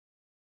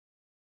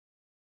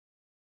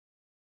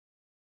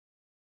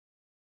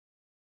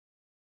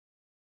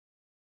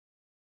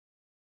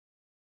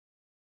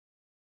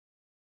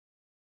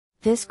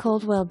This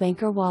Coldwell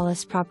Banker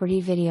Wallace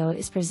property video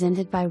is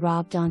presented by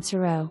Rob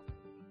Doncereau.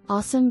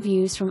 Awesome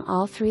views from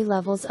all three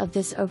levels of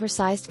this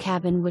oversized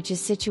cabin, which is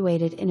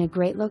situated in a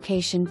great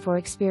location for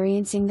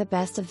experiencing the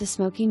best of the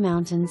Smoky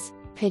Mountains,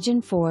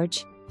 Pigeon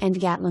Forge, and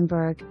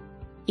Gatlinburg.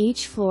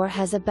 Each floor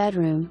has a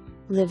bedroom,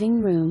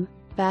 living room,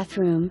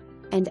 bathroom,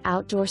 and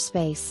outdoor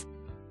space.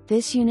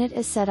 This unit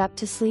is set up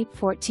to sleep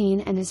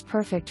 14 and is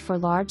perfect for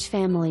large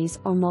families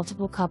or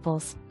multiple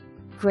couples.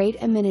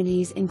 Great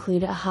amenities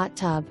include a hot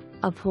tub,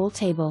 a pool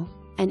table,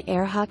 an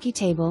air hockey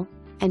table,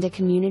 and a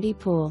community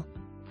pool.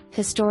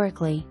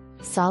 Historically,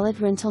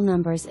 solid rental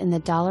numbers in the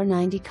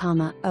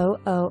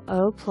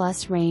 $90,000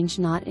 plus range,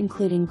 not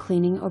including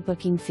cleaning or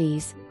booking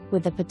fees,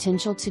 with the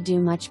potential to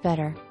do much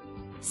better.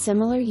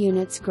 Similar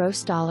units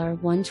gross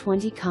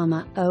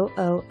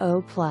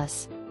 $120,000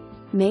 plus.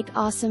 Make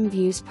awesome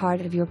views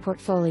part of your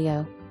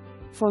portfolio.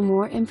 For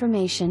more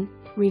information,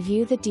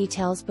 review the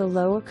details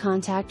below or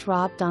contact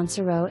Rob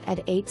Doncereau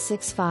at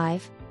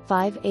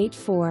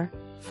 865-584-4000.